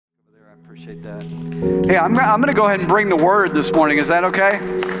Appreciate that. Hey, I'm going to go ahead and bring the word this morning. Is that okay?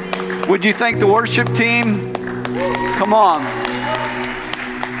 Would you thank the worship team? Come on.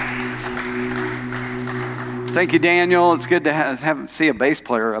 Thank you, Daniel. It's good to see a bass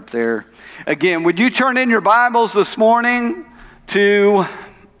player up there. Again, would you turn in your Bibles this morning to,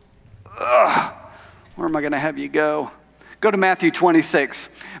 where am I going to have you go? Go to Matthew 26.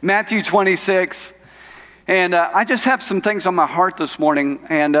 Matthew 26. And I just have some things on my heart this morning,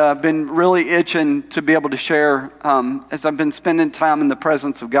 and I've been really itching to be able to share as I've been spending time in the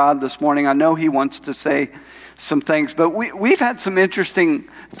presence of God this morning. I know He wants to say some things, but we've had some interesting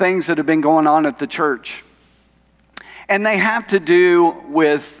things that have been going on at the church, and they have to do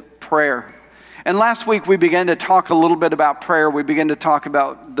with prayer. And last week we began to talk a little bit about prayer. We began to talk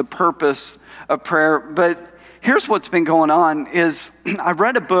about the purpose of prayer, but here's what's been going on is I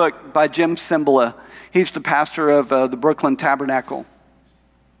read a book by Jim Cymbala. He's the pastor of the Brooklyn Tabernacle.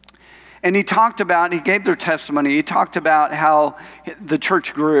 And he gave their testimony. He talked about how the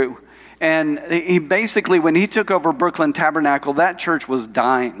church grew. And he basically, when he took over Brooklyn Tabernacle, that church was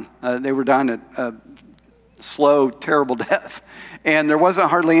dying. They were dying a slow, terrible death. And there wasn't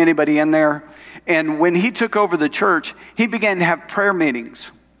hardly anybody in there. And when he took over the church, he began to have prayer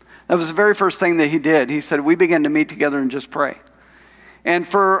meetings. That was the very first thing that he did. He said, we began to meet together and just pray. And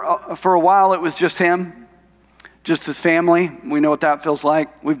for a while, it was just him, just his family. We know what that feels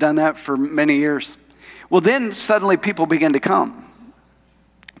like. We've done that for many years. Well, then suddenly people began to come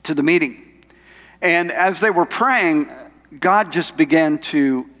to the meeting. And as they were praying, God just began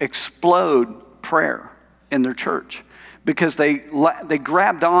to explode prayer in their church because they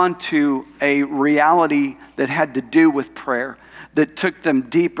grabbed on to a reality that had to do with prayer that took them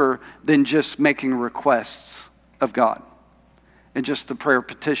deeper than just making requests of God. And just the prayer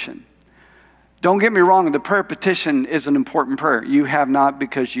petition. Don't get me wrong, the prayer petition is an important prayer. You have not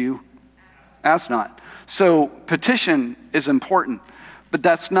because you ask not. So petition is important, but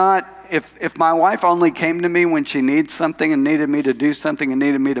that's not, if my wife only came to me when she needs something and needed me to do something and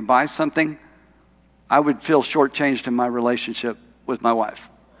needed me to buy something, I would feel shortchanged in my relationship with my wife.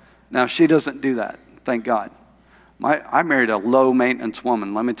 Now, she doesn't do that, thank God. I married a low maintenance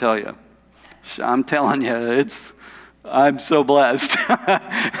woman, let me tell you. I'm telling you, I'm so blessed.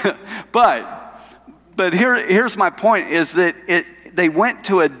 But here's my point is that they went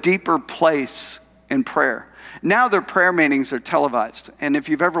to a deeper place in prayer. Now their prayer meetings are televised. And if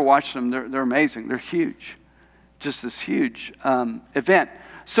you've ever watched them, they're amazing. They're huge. Just this huge event.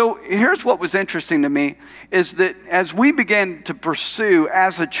 So here's what was interesting to me is that as we began to pursue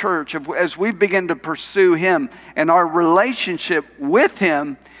as a church, as we began to pursue Him and our relationship with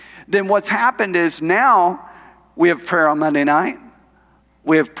Him, then what's happened is now we have prayer on Monday night.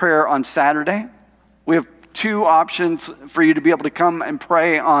 We have prayer on Saturday. We have 2 options for you to be able to come and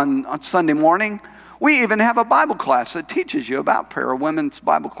pray on Sunday morning. We even have a Bible class that teaches you about prayer, a women's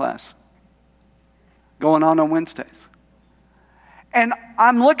Bible class going on Wednesdays. And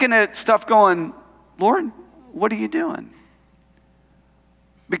I'm looking at stuff going, Lord, what are you doing?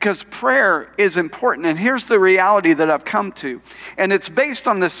 Because prayer is important. And here's the reality that I've come to. And it's based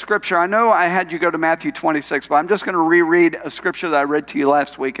on this scripture. I know I had you go to Matthew 26, but I'm just going to reread a scripture that I read to you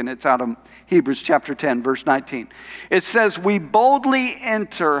last week, and it's out of Hebrews chapter 10, verse 19. It says, we boldly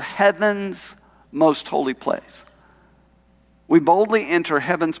enter heaven's most holy place. We boldly enter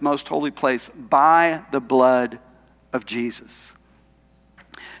heaven's most holy place by the blood of Jesus.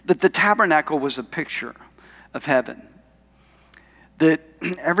 That the tabernacle was a picture of heaven. That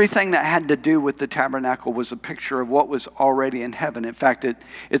everything that had to do with the tabernacle was a picture of what was already in heaven. In fact,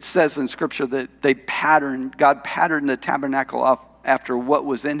 it says in Scripture that God patterned the tabernacle off after what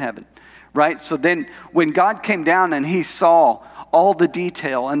was in heaven, right? So then when God came down and He saw all the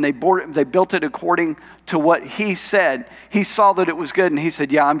detail and they built it according to what He said, He saw that it was good and He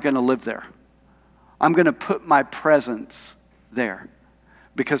said, yeah, I'm going to live there. I'm going to put my presence there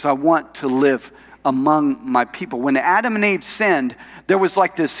because I want to live among my people. When Adam and Eve sinned, there was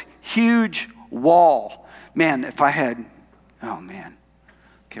like this huge wall. Man, Okay,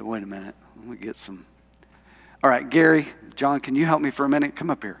 wait a minute. Let me get some. All right, Gary, John, can you help me for a minute? Come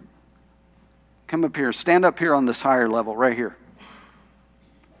up here. Come up here. Stand up here on this higher level right here.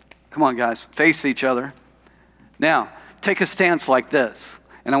 Come on, guys. Face each other. Now, take a stance like this.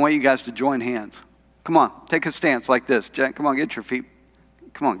 And I want you guys to join hands. Come on, take a stance like this. Jack, come on, get your feet.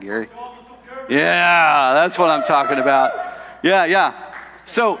 Come on, Gary. Yeah, that's what I'm talking about. Yeah.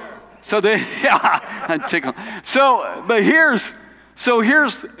 So I'm tickled. But here's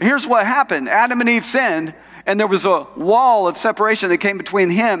what happened. Adam and Eve sinned, and there was a wall of separation that came between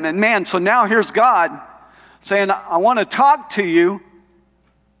him and man. So now here's God saying, I want to talk to you,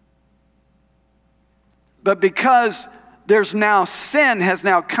 But because there's now sin has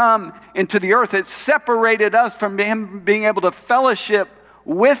now come into the earth, it's separated us from him being able to fellowship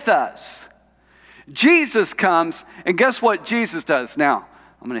with us. Jesus comes, and guess what Jesus does? Now,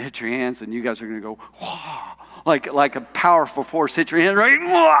 I'm going to hit your hands, and you guys are going to go, whoa, like a powerful force hit your hand, right?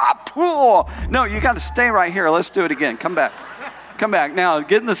 Whoa. No, you got to stay right here. Let's do it again. Come back. Come back. Now,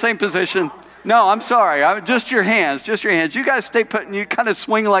 get in the same position. No, I'm sorry. Just your hands. Just your hands. You guys stay put, and you kind of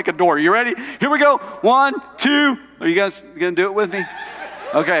swing like a door. You ready? Here we go. 1, 2. Are you guys going to do it with me?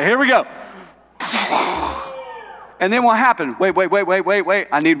 Okay, here we go. And then what happened? Wait.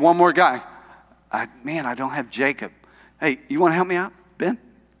 I need one more guy. I don't have Jacob. Hey, you want to help me out, Ben?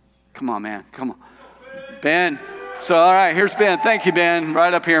 Come on, man. Come on. Ben. So, all right, here's Ben. Thank you, Ben.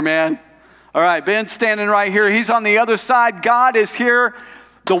 Right up here, man. All right, Ben's standing right here. He's on the other side. God is here.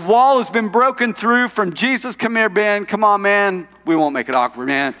 The wall has been broken through from Jesus. Come here, Ben. Come on, man. We won't make it awkward,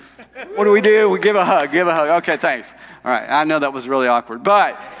 man. What do? We give a hug. Give a hug. Okay, thanks. All right, I know that was really awkward.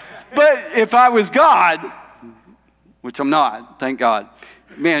 But if I was God, which I'm not, thank God,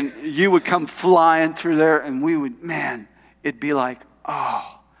 man, you would come flying through there, and it'd be like,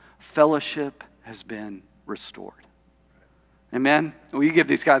 fellowship has been restored. Amen? Will you give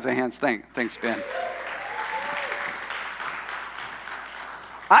these guys a hand? Thanks, Ben.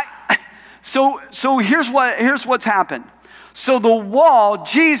 So here's what's happened. So the wall,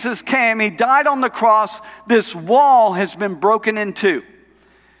 Jesus came, he died on the cross. This wall has been broken in two.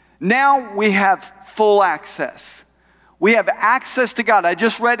 Now we have full access. We have access to God. I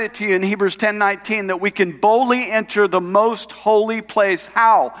just read it to you in Hebrews 10:19 that we can boldly enter the most holy place.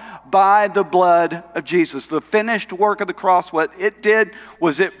 How? By the blood of Jesus. The finished work of the cross, what it did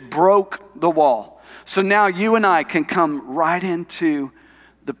was it broke the wall. So now you and I can come right into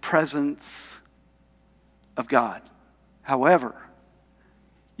the presence of God. However,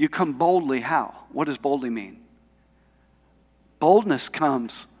 you come boldly how? What does boldly mean? Boldness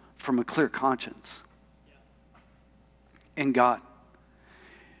comes from a clear conscience in God.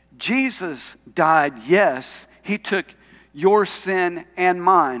 Jesus died, yes, he took your sin and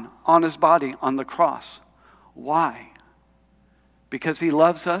mine on his body on the cross. Why? Because he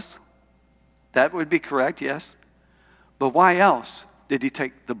loves us? That would be correct, yes. But why else did he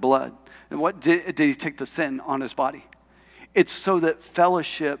take the blood? And what did he take the sin on his body? It's so that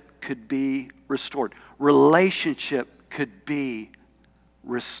fellowship could be restored. Relationship could be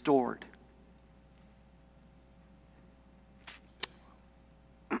restored.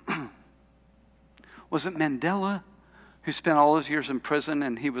 Was it Mandela who spent all those years in prison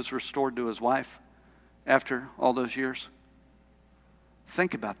and he was restored to his wife after all those years?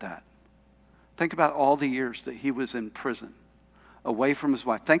 Think about that. Think about all the years that he was in prison, away from his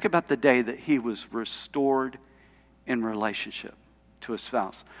wife. Think about the day that he was restored in relationship to his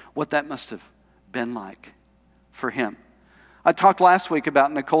spouse. What that must have been like for him. I talked last week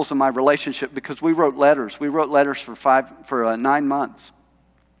about Nicole's and my relationship because we wrote letters. We wrote letters for 9 months.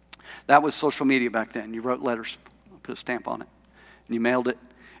 That was social media back then. You wrote letters, put a stamp on it, and you mailed it.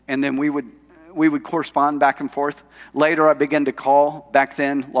 And then we would correspond back and forth. Later, I began to call. Back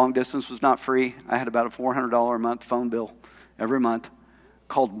then, long distance was not free. I had about a $400 a month phone bill every month.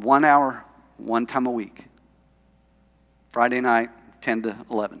 Called 1 hour, one time a week. Friday night, 10 to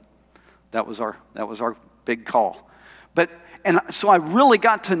 11. That was our big call. So I really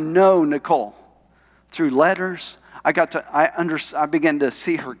got to know Nicole through letters. I began to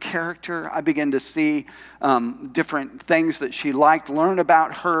see her character. I began to see different things that she liked, learn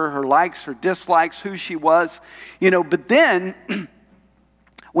about her likes, her dislikes, who she was. But then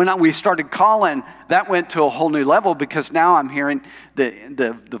when we started calling, that went to a whole new level because now I'm hearing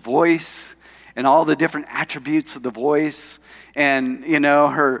the voice and all the different attributes of the voice and,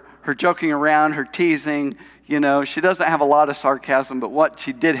 her joking around, her teasing. She doesn't have a lot of sarcasm, but what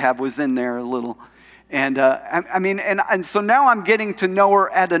she did have was in there a little. And so now I'm getting to know her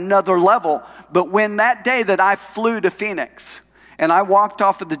at another level. But when that day that I flew to Phoenix and I walked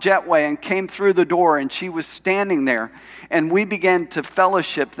off of the jetway and came through the door and she was standing there and we began to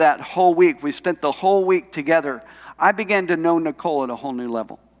fellowship that whole week. We spent the whole week together. I began to know Nicole at a whole new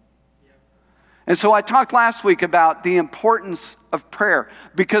level. And so I talked last week about the importance of prayer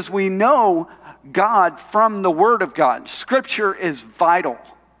because we know God from the Word of God. Scripture is vital.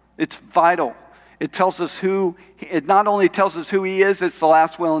 It's vital. It not only tells us who he is, it's the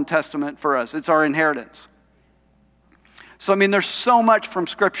last will and testament for us. It's our inheritance. So, there's so much from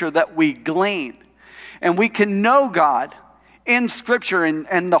Scripture that we glean. And we can know God in Scripture,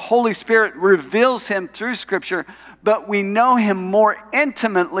 and the Holy Spirit reveals him through Scripture, but we know him more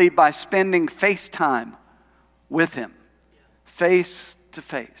intimately by spending face time with him, face to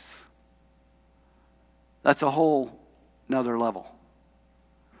face. That's a whole nother level.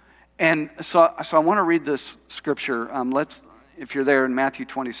 And so I want to read this scripture. If you're there in Matthew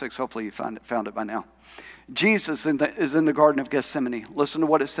 26, hopefully you found it by now. Jesus is in the Garden of Gethsemane. Listen to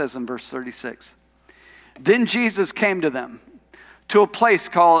what it says in verse 36. Then Jesus came to them to a place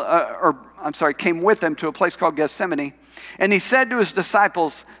called, came with them to a place called Gethsemane. And he said to his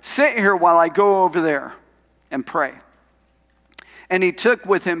disciples, sit here while I go over there and pray. And he took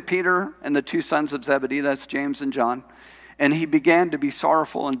with him Peter and the two sons of Zebedee, that's James and John, and he began to be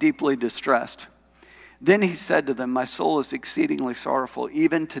sorrowful and deeply distressed. Then he said to them, my soul is exceedingly sorrowful,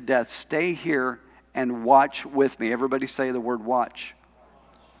 even to death. Stay here and watch with me. Everybody say the word watch.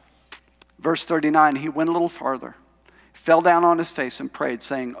 Verse 39, he went a little farther, fell down on his face and prayed,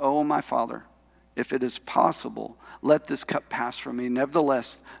 saying, oh, my Father, if it is possible, let this cup pass from me.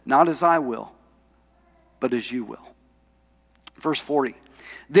 Nevertheless, not as I will, but as you will. Verse 40,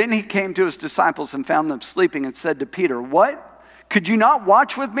 then he came to his disciples and found them sleeping and said to Peter, what? Could you not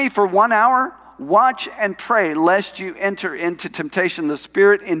watch with me for 1 hour? Watch and pray, lest you enter into temptation. The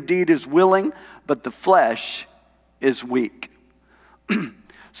spirit indeed is willing, but the flesh is weak.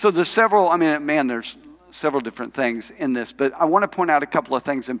 So there's several different things in this, but I want to point out a couple of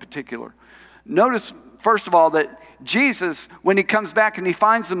things in particular. Notice, first of all, that Jesus, when he comes back and he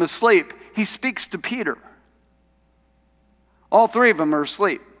finds them asleep, he speaks to Peter. All three of them are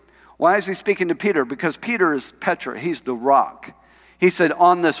asleep. Why is he speaking to Peter? Because Peter is Petra. He's the rock. He said,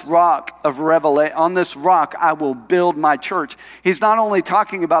 on this rock I will build my church. He's not only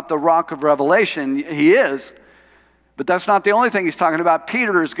talking about the rock of revelation, he is, but that's not the only thing he's talking about.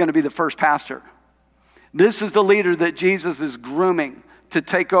 Peter is going to be the first pastor. This is the leader that Jesus is grooming to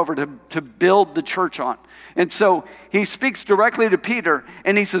take over, to build the church on. And so he speaks directly to Peter,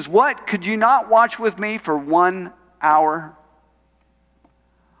 and he says, what? Could you not watch with me for 1 hour?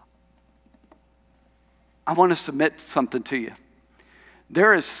 I want to submit something to you.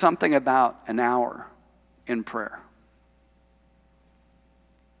 There is something about an hour in prayer.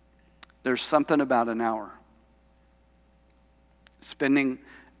 There's something about an hour. Spending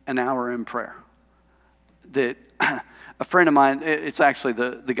an hour in prayer. That a friend of mine, it's actually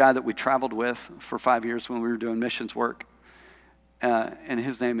the guy that we traveled with for 5 years when we were doing missions work. And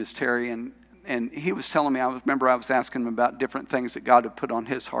his name is Terry. And he was telling me, I was asking him about different things that God had put on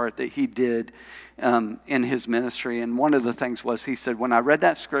his heart that he did in his ministry. And one of the things was, he said, when I read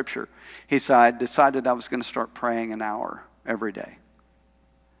that scripture, he said, I decided I was going to start praying an hour every day.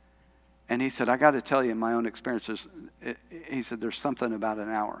 And he said, I got to tell you, in my own experiences, he said, there's something about an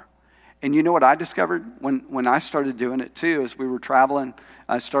hour. And you know what I discovered when I started doing it too, as we were traveling.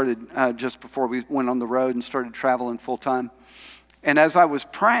 I started just before we went on the road and started traveling full time. And as I was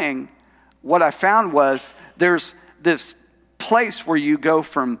praying, what I found was there's this place where you go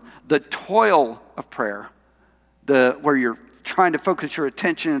from the toil of prayer, where you're trying to focus your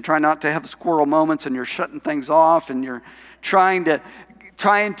attention and try not to have squirrel moments, and you're shutting things off, and you're trying to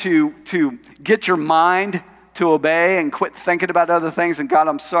get your mind to obey and quit thinking about other things, and God,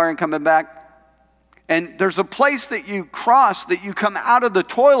 I'm sorry, and coming back. And there's a place that you cross, that you come out of the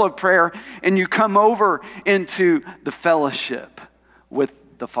toil of prayer and you come over into the fellowship with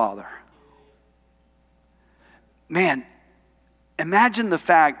the Father. Man, imagine the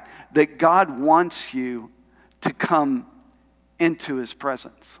fact that God wants you to come into his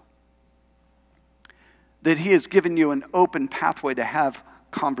presence. That he has given you an open pathway to have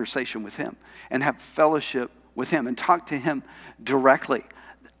conversation with him and have fellowship with him and talk to him directly.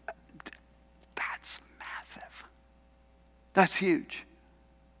 That's massive. That's huge.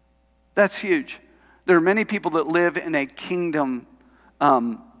 That's huge. There are many people that live in a kingdom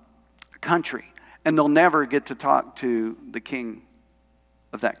country, and they'll never get to talk to the king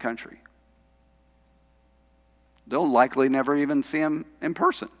of that country. They'll likely never even see him in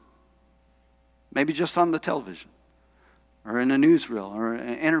person. Maybe just on the television or in a newsreel or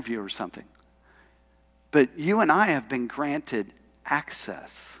an interview or something. But you and I have been granted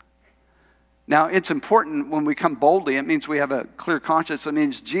access. Now, it's important when we come boldly. It means we have a clear conscience. It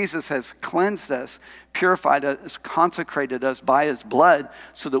means Jesus has cleansed us, purified us, consecrated us by his blood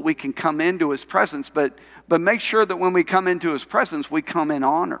so that we can come into his presence. But make sure that when we come into his presence, we come in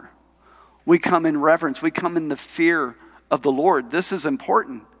honor. We come in reverence. We come in the fear of the Lord. This is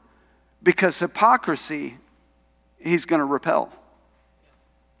important because hypocrisy, he's going to repel.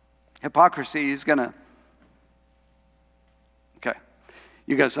 Hypocrisy, he's going to... Okay.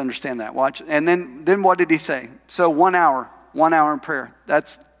 You guys understand that. Watch. And then what did he say? So 1 hour in prayer.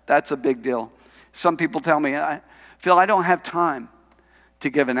 That's a big deal. Some people tell me, Phil, I don't have time to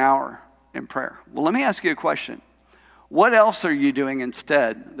give an hour in prayer. Well, let me ask you a question. What else are you doing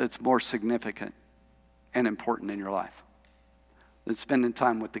instead that's more significant and important in your life than spending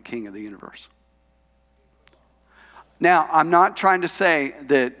time with the King of the universe. Now, I'm not trying to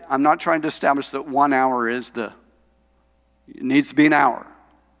establish that 1 hour it needs to be an hour.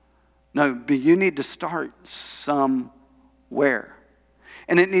 No, but you need to start somewhere.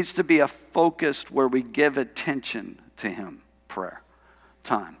 And it needs to be a focused where we give attention to him, prayer,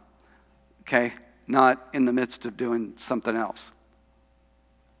 time. Okay? Not in the midst of doing something else.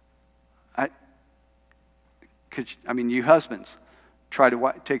 You husbands, try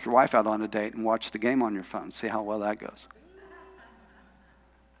to take your wife out on a date and watch the game on your phone. See how well that goes.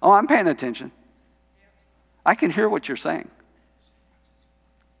 Oh, I'm paying attention. I can hear what you're saying.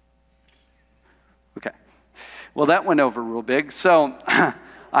 Okay. Well, that went over real big. So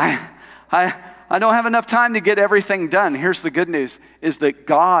I don't have enough time to get everything done. Here's the good news, is that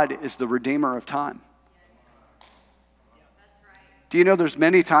God is the redeemer of time. Do you know there's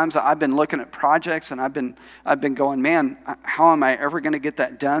many times that I've been looking at projects and I've been going, man, how am I ever going to get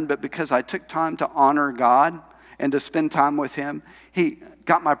that done? But because I took time to honor God and to spend time with him, he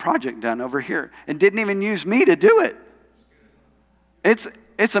got my project done over here and didn't even use me to do it.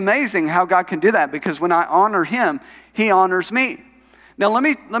 It's amazing how God can do that, because when I honor him, he honors me. Now let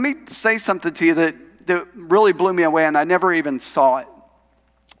me say something to you that really blew me away, and I never even saw it.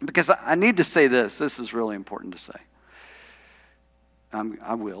 Because I need to say this. This is really important to say.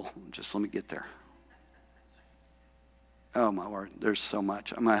 I will. Just let me get there. Oh, my word. There's so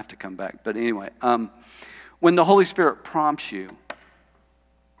much. I'm going to have to come back. But anyway, when the Holy Spirit prompts you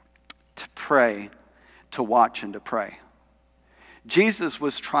to pray, to watch and to pray, Jesus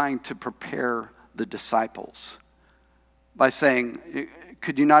was trying to prepare the disciples by saying,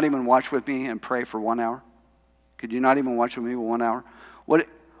 could you not even watch with me and pray for 1 hour? Could you not even watch with me for 1 hour?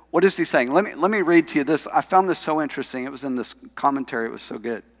 What is he saying? Let me read to you this. I found this so interesting. It was in this commentary. It was so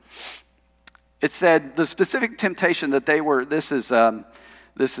good. It said the specific temptation that they were. This is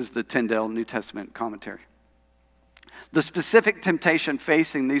the Tyndale New Testament commentary. The specific temptation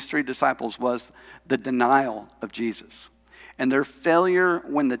facing these three disciples was the denial of Jesus, and their failure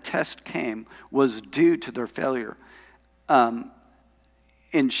when the test came was due to their failure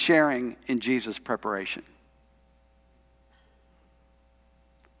in sharing in Jesus' preparation.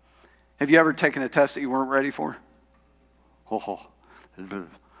 Have you ever taken a test that you weren't ready for?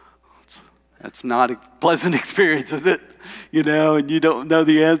 That's not a pleasant experience, is it? And you don't know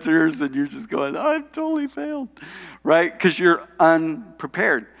the answers, and you're just going, I've totally failed, right? Because you're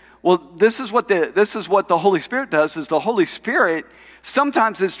unprepared. Well, this is what the Holy Spirit does, is the Holy Spirit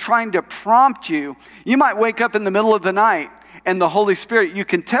sometimes is trying to prompt you. You might wake up in the middle of the night, and the Holy Spirit, you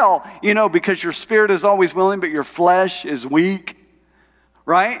can tell, because your spirit is always willing, but your flesh is weak.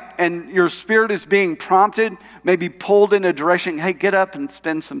 Right? And your spirit is being prompted, maybe pulled in a direction. Hey, get up and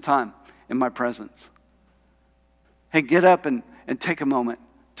spend some time in my presence. Hey, get up and take a moment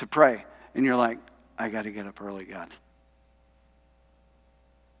to pray. And you're like, I got to get up early, God.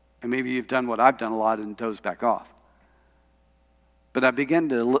 And maybe you've done what I've done a lot and doze back off. But I began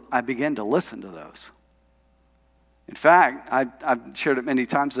to listen to those. In fact, I've shared it many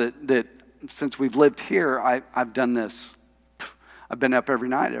times that since we've lived here, I've done this. I've been up every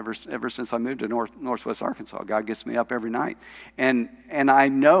night ever since I moved to Northwest Arkansas. God gets me up every night. And I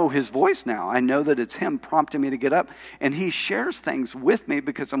know his voice now. I know that it's him prompting me to get up. And he shares things with me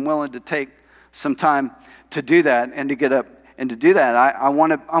because I'm willing to take some time to do that and to get up and to do that. I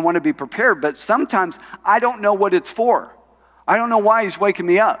want to be prepared, but sometimes I don't know what it's for. I don't know why he's waking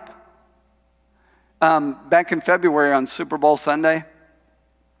me up. Back in February on Super Bowl Sunday,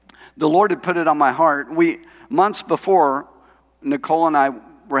 the Lord had put it on my heart. Months before, Nicole and I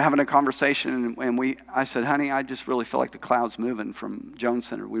were having a conversation, and I said, honey, I just really feel like the cloud's moving from Jones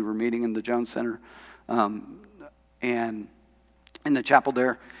Center. We were meeting in the Jones Center and in the chapel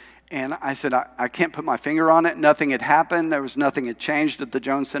there. And I said, I can't put my finger on it. Nothing had happened. There was nothing had changed at the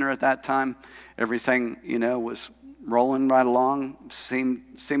Jones Center at that time. Everything, was rolling right along,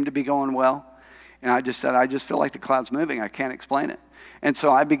 seemed to be going well. And I just said, I just feel like the cloud's moving. I can't explain it. And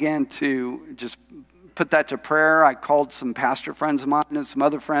so I began to just put that to prayer. I called some pastor friends of mine and some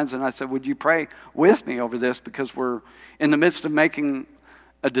other friends, and I said, would you pray with me over this? Because we're in the midst of making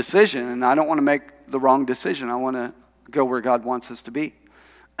a decision, and I don't want to make the wrong decision. I want to go where God wants us to be.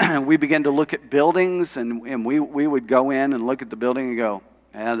 We began to look at buildings, and we would go in and look at the building and go,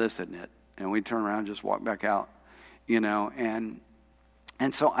 this isn't it. And we'd turn around and just walk back out, and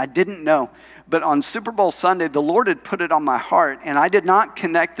so I didn't know. But on Super Bowl Sunday, the Lord had put it on my heart, and I did not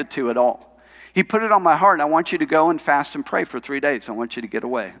connect the two at all. He put it on my heart. I want you to go and fast and pray for 3 days. I want you to get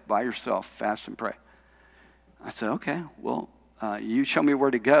away by yourself, fast and pray. I said, okay, well, you show me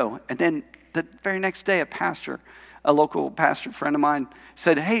where to go. And then the very next day, a local pastor friend of mine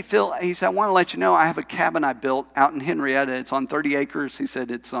said, hey, Phil, he said, I want to let you know I have a cabin I built out in Henrietta. It's on 30 acres. He said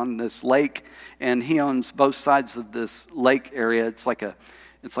it's on this lake, and he owns both sides of this lake area. It's like a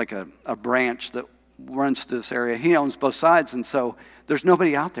branch that runs through this area. He owns both sides, and so there's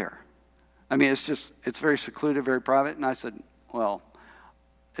nobody out there. I mean, it's very secluded, very private. And I said, well,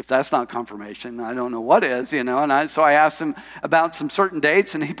 if that's not confirmation, I don't know what is, And so I asked him about some certain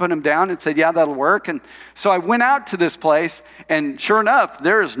dates, and he put them down and said, yeah, that'll work. And so I went out to this place, and sure enough,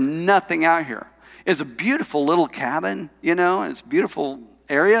 there is nothing out here. It's a beautiful little cabin, and it's a beautiful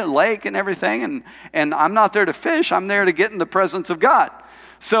area, lake and everything. And I'm not there to fish. I'm there to get in the presence of God.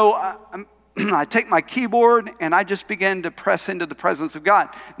 So I take my keyboard, and I just begin to press into the presence of God.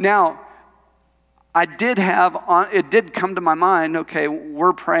 Now, it did come to my mind, okay,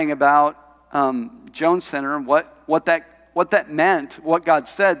 we're praying about Jones Center and what that meant, what God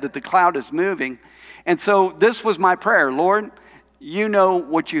said, that the cloud is moving. And so this was my prayer. Lord, you know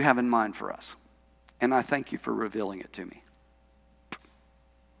what you have in mind for us. And I thank you for revealing it to me.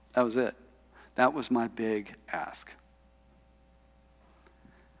 That was it. That was my big ask.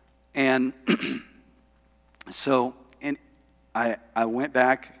 And so I went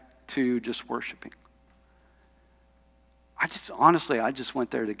back to just worshiping. I just went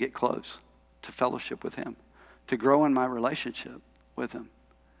there to get close, to fellowship with him, to grow in my relationship with him.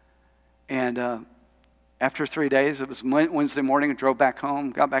 And after 3 days, it was Wednesday morning, I drove back home,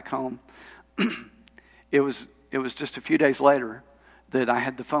 got back home. It was just a few days later that I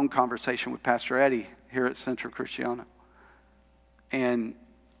had the phone conversation with Pastor Eddie here at Central Cristiano. And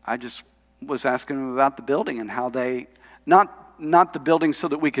I just was asking him about the building and how they, not the building so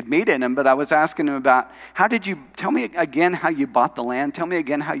that we could meet in them, but I was asking him about, tell me again how you bought the land, tell me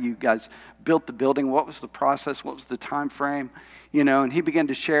again how you guys built the building, what was the process, what was the time frame, and he began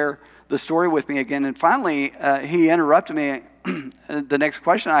to share the story with me again, and finally he interrupted me the next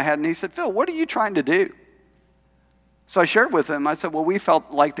question I had, and he said, Phil, what are you trying to do? So I shared with him, I said, well, we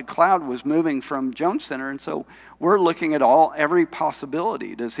felt like the cloud was moving from Jones Center, and so we're looking at every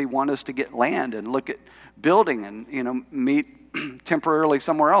possibility. Does he want us to get land and look at building and, meet temporarily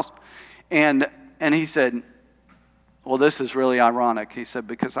somewhere else? And he said, well, this is really ironic. He said,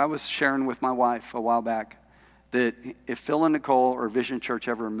 because I was sharing with my wife a while back that if Phil and Nicole or Vision Church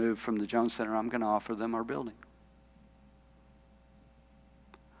ever move from the Jones Center, I'm going to offer them our building.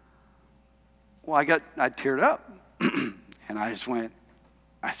 Well, I teared up. And I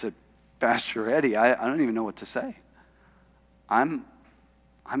said, Pastor Eddie, I don't even know what to say. I'm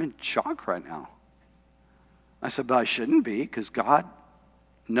in shock right now. I said, but I shouldn't be, because God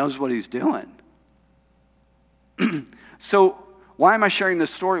knows what he's doing. So why am I sharing this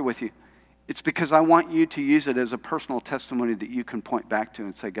story with you? It's because I want you to use it as a personal testimony that you can point back to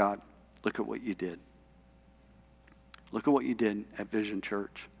and say, God, look at what you did. Look at what you did at Vision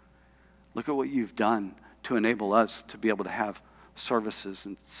Church. Look at what you've done to enable us to be able to have services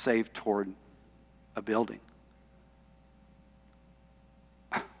and save toward a building.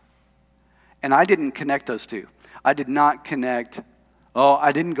 And I didn't connect those two. I did not connect,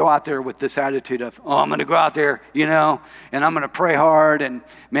 I didn't go out there with this attitude of, I'm going to go out there, and I'm going to pray hard, and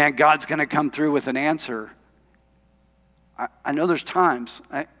man, God's going to come through with an answer. I know there's times,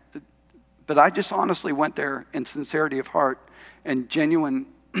 but I just honestly went there in sincerity of heart and genuine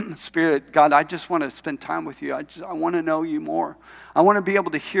spirit. God, I just want to spend time with you. I want to know you more. I want to be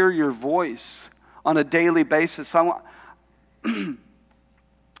able to hear your voice on a daily basis.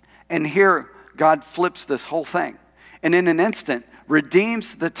 And here, God flips this whole thing. And in an instant,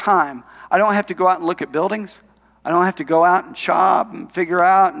 redeems the time. I don't have to go out and look at buildings. I don't have to go out and shop and figure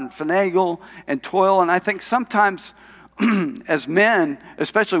out and finagle and toil. And I think sometimes as men,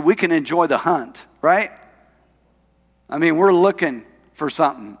 especially, we can enjoy the hunt, right? I mean, we're looking for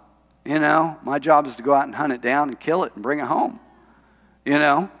something, My job is to go out and hunt it down and kill it and bring it home,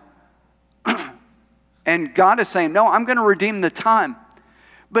 And God is saying, no, I'm going to redeem the time.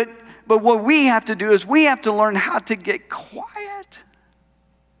 But what we have to do is we have to learn how to get quiet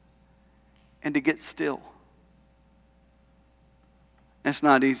and to get still. It's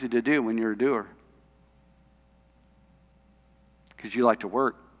not easy to do when you're a doer, because you like to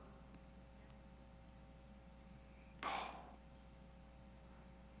work.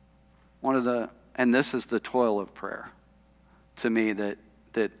 And this is the toil of prayer to me that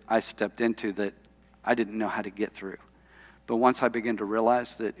I stepped into that I didn't know how to get through. But once I began to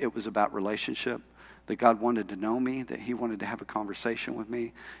realize that it was about relationship, that God wanted to know me, that he wanted to have a conversation with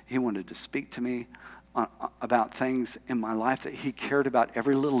me, he wanted to speak to me about things in my life, that he cared about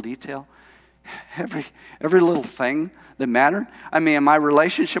every little detail. every little thing that mattered. I mean, in my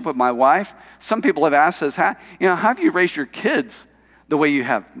relationship with my wife, some people have asked us, how have you raised your kids the way you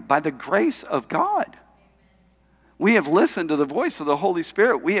have? By the grace of God. We have listened to the voice of the Holy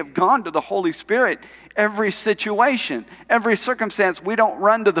Spirit. We have gone to the Holy Spirit every situation, every circumstance. We don't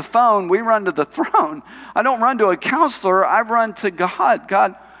run to the phone. We run to the throne. I don't run to a counselor. I run to God.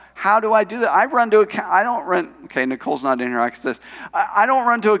 God, how do I do that? Okay, Nicole's not in here. I can say this. I don't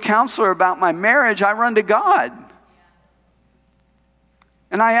run to a counselor about my marriage. I run to God.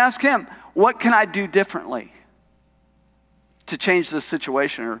 And I ask him, what can I do differently to change this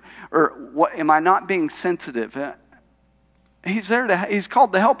situation? Or what, am I not being sensitive? He's there he's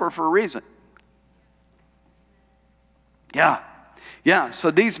called the helper for a reason. Yeah, so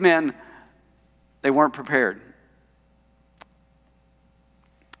these men, they weren't prepared.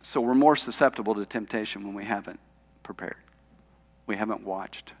 So we're more susceptible to temptation when we haven't prepared. We haven't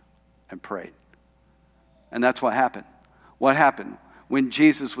watched and prayed. And that's what happened. What happened? When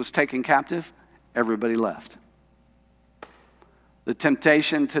Jesus was taken captive, everybody left. The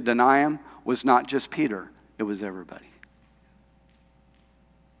temptation to deny him was not just Peter, it was everybody.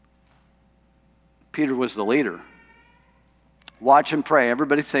 Peter was the leader. Watch and pray.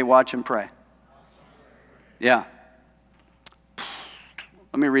 Everybody say watch and pray. Yeah.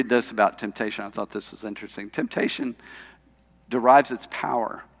 Let me read this about temptation. I thought this was interesting. Temptation derives its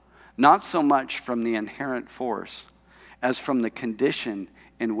power not so much from the inherent force as from the condition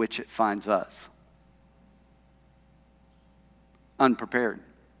in which it finds us. Unprepared.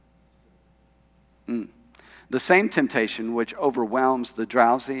 The same temptation which overwhelms the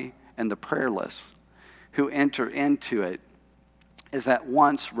drowsy and the prayerless who enter into it is at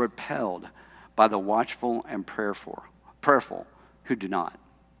once repelled by the watchful and prayerful who do not.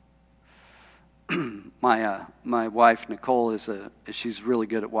 My wife Nicole she's really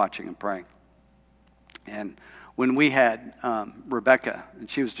good at watching and praying. And when we had Rebecca, and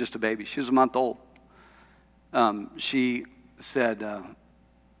she was just a baby, she was a month old. She said,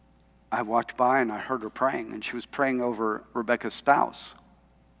 I walked by and I heard her praying, and she was praying over Rebecca's spouse.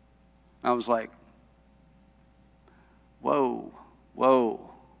 I was like, whoa.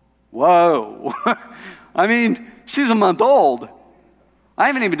 I mean, she's a month old. I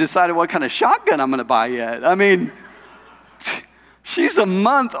haven't even decided what kind of shotgun I'm going to buy yet. I mean, she's a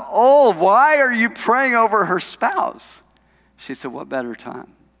month old. Why are you praying over her spouse? She said, what better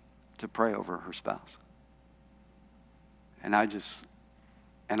time to pray over her spouse? And I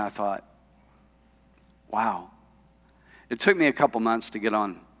thought, wow. It took me a couple months to get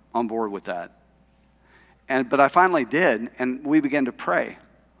on board with that. But I finally did, and we began to pray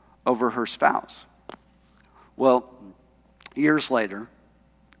over her spouse. Well, years later,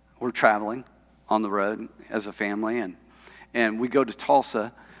 we're traveling on the road as a family, and we go to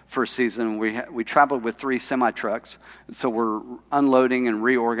Tulsa for a season. We traveled with 3 semi-trucks, and so we're unloading and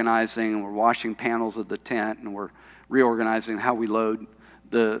reorganizing, and we're washing panels of the tent, and we're reorganizing how we load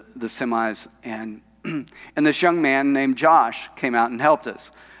the semis. And this young man named Josh came out and helped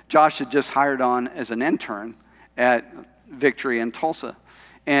us. Josh had just hired on as an intern at Victory in Tulsa.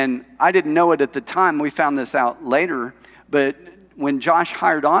 And I didn't know it at the time. We found this out later. But when Josh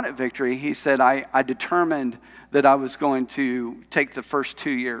hired on at Victory, he said, I determined that I was going to take the first 2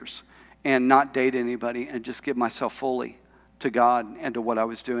 years and not date anybody and just give myself fully to God and to what I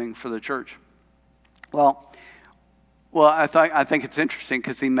was doing for the church. Well, I think it's interesting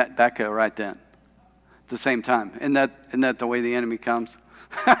because he met Becca right then at the same time. Isn't that the way the enemy comes?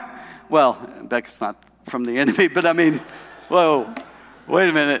 Well, Becca's not from the enemy, but I mean, whoa, wait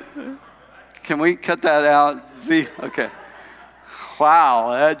a minute. Can we cut that out? See? Okay.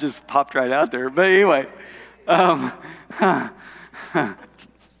 Wow, that just popped right out there. But anyway, oh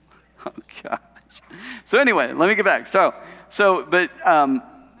gosh. So anyway, let me get back.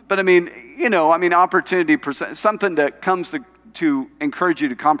 But I mean, opportunity presents something that comes to encourage you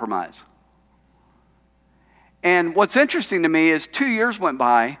to compromise. And what's interesting to me is 2 years went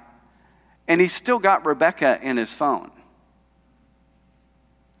by, and he still got Rebecca in his phone.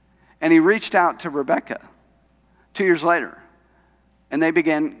 And he reached out to Rebecca 2 years later, and they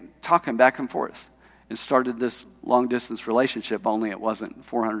began talking back and forth and started this long-distance relationship, only it wasn't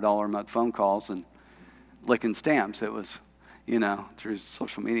 $400 a month phone calls and licking stamps. It was, through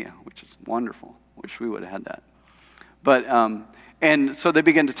social media, which is wonderful. Wish we would have had that. But, and so they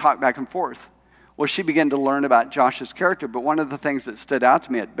began to talk back and forth. Well, she began to learn about Josh's character, but one of the things that stood out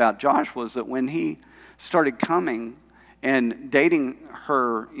to me about Josh was that when he started coming and dating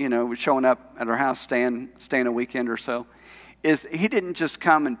her, showing up at her house, staying a weekend or so, is he didn't just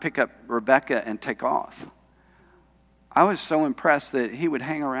come and pick up Rebecca and take off. I was so impressed that he would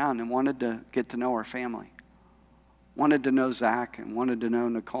hang around and wanted to get to know our family. Wanted to know Zach and wanted to know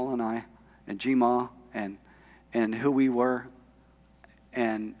Nicole and I and G-Ma and who we were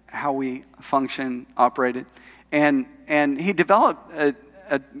and how we functioned, operated. And he developed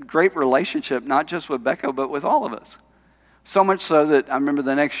a great relationship, not just with Becca, but with all of us. So much so that I remember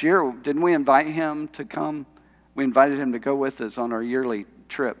the next year, didn't we invite him to come? We invited him to go with us on our yearly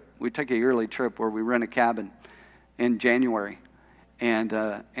trip. We take a yearly trip where we rent a cabin in January.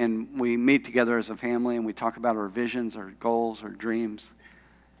 And we meet together as a family and we talk about our visions, our goals, our dreams.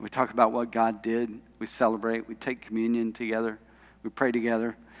 We talk about what God did. We celebrate. We take communion together. We pray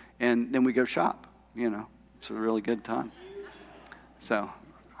together. And then we go shop. It's a really good time. So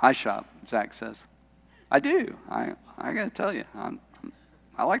I shop, Zach says. I do. I got to tell you,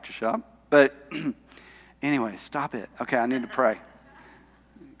 I like to shop. But anyway, stop it. Okay, I need to pray.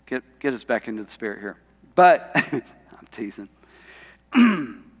 Get us back into the spirit here. But I'm teasing.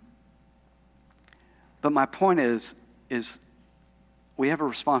 But my point is we have a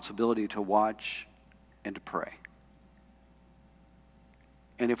responsibility to watch and to pray.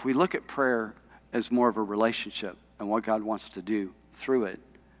 And if we look at prayer as more of a relationship and what God wants to do through it,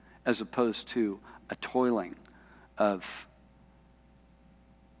 as opposed to a toiling of,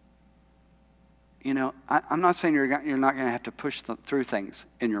 I'm not saying you're not going to have to push through things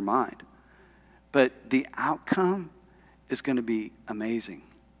in your mind, but the outcome is going to be amazing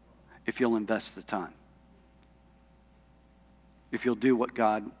if you'll invest the time, if you'll do what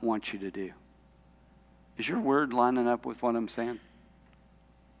God wants you to do. Is your word lining up with what I'm saying?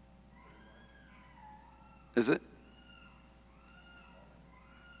 Is it?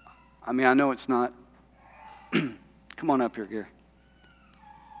 I mean, I know it's not. Come on up here, Gary.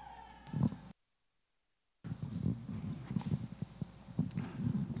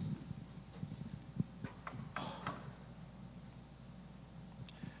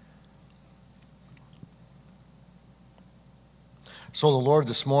 So the Lord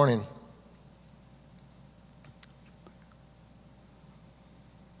this morning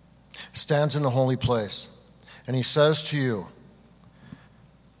stands in the holy place, and he says to you,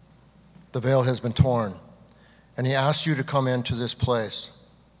 the veil has been torn, and he asks you to come into this place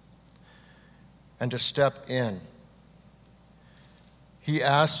and to step in. He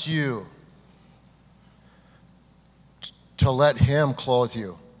asks you to let him clothe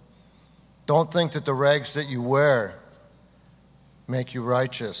you. Don't think that the rags that you wear make you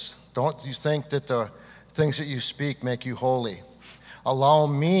righteous. Don't you think that the things that you speak make you holy. Allow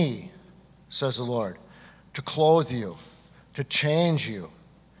me, says the Lord, to clothe you, to change you,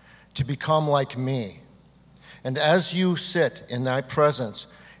 to become like me. And as you sit in thy presence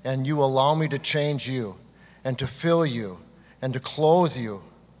and you allow me to change you and to fill you and to clothe you,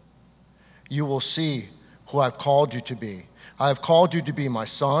 you will see who I've called you to be. I have called you to be my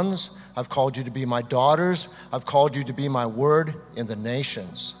sons. I've called you to be my daughters. I've called you to be my word in the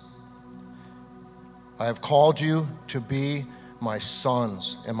nations. I have called you to be my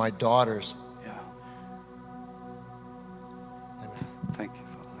sons and my daughters. Yeah. Amen. Thank you,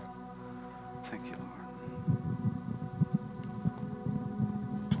 Father. Thank you, Lord.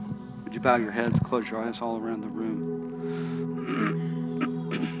 Would you bow your heads, close your eyes all around the room?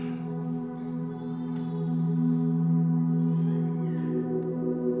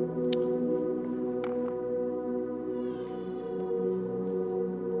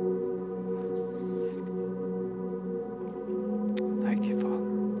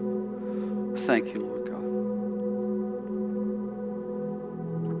 Thank you, Lord God.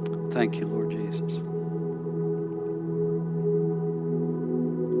 Thank you, Lord Jesus.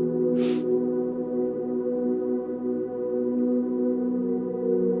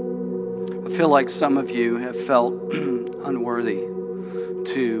 I feel like some of you have felt unworthy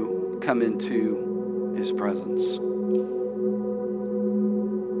to come into his presence.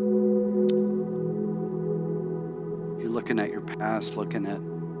 You're looking at your past, looking at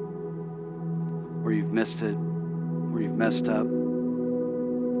where you've missed it, where you've messed up.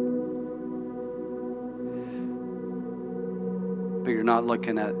 But you're not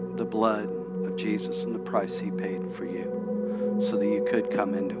looking at the blood of Jesus and the price he paid for you so that you could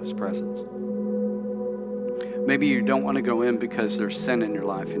come into his presence. Maybe you don't want to go in because there's sin in your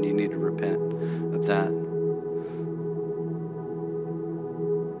life and you need to repent of that.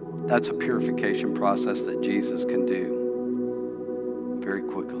 That's a purification process that Jesus can do very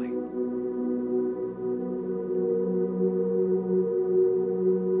quickly.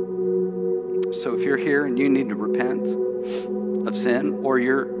 So if you're here and you need to repent, of sin, or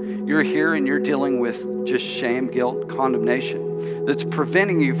you're here and you're dealing with just shame, guilt, condemnation that's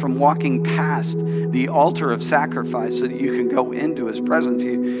preventing you from walking past the altar of sacrifice so that you can go into his presence.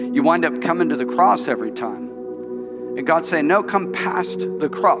 You wind up coming to the cross every time. And God's saying, no, come past the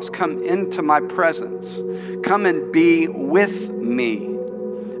cross. Come into my presence. Come and be with me.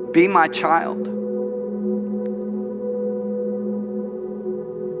 Be my child.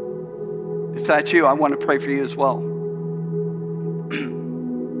 If that's you, I want to pray for you as well.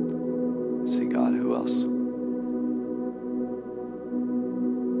 See, God, who else?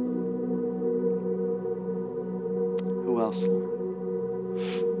 Who else, Lord?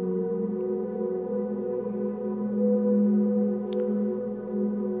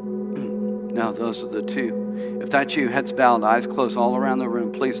 No, those are the two. If that's you, heads bowed, eyes closed all around the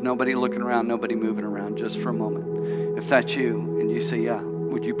room. Please, nobody looking around, nobody moving around, just for a moment. If that's you and you say, yeah,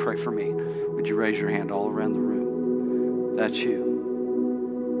 would you pray for me? Would you raise your hand all around the room? That's you.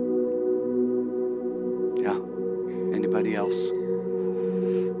 Yeah. Anybody else?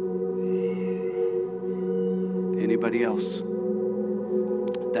 Anybody else?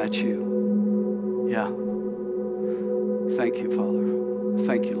 That's you. Yeah. Thank you, Father.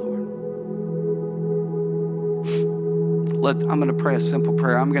 Thank you, Lord. I'm going to pray a simple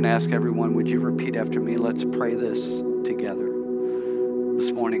prayer. I'm going to ask everyone, would you repeat after me? Let's pray this together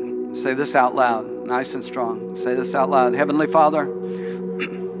this morning. Say this out loud, nice and strong. Say this out loud. Heavenly Father,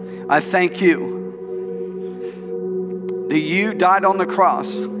 I thank you that you died on the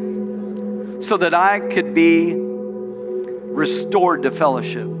cross so that I could be restored to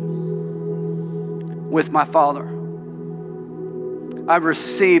fellowship with my Father. I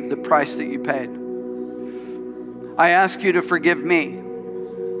received the price that you paid. I ask you to forgive me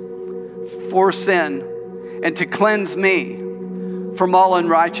for sin and to cleanse me from all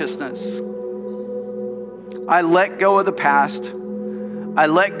unrighteousness. I let go of the past. I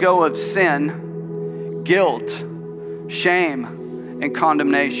let go of sin, guilt, shame, and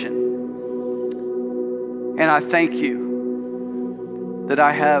condemnation. And I thank you that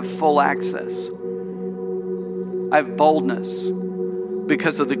I have full access. I have boldness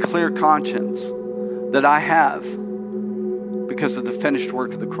because of the clear conscience that I have because of the finished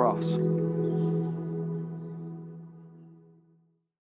work of the cross.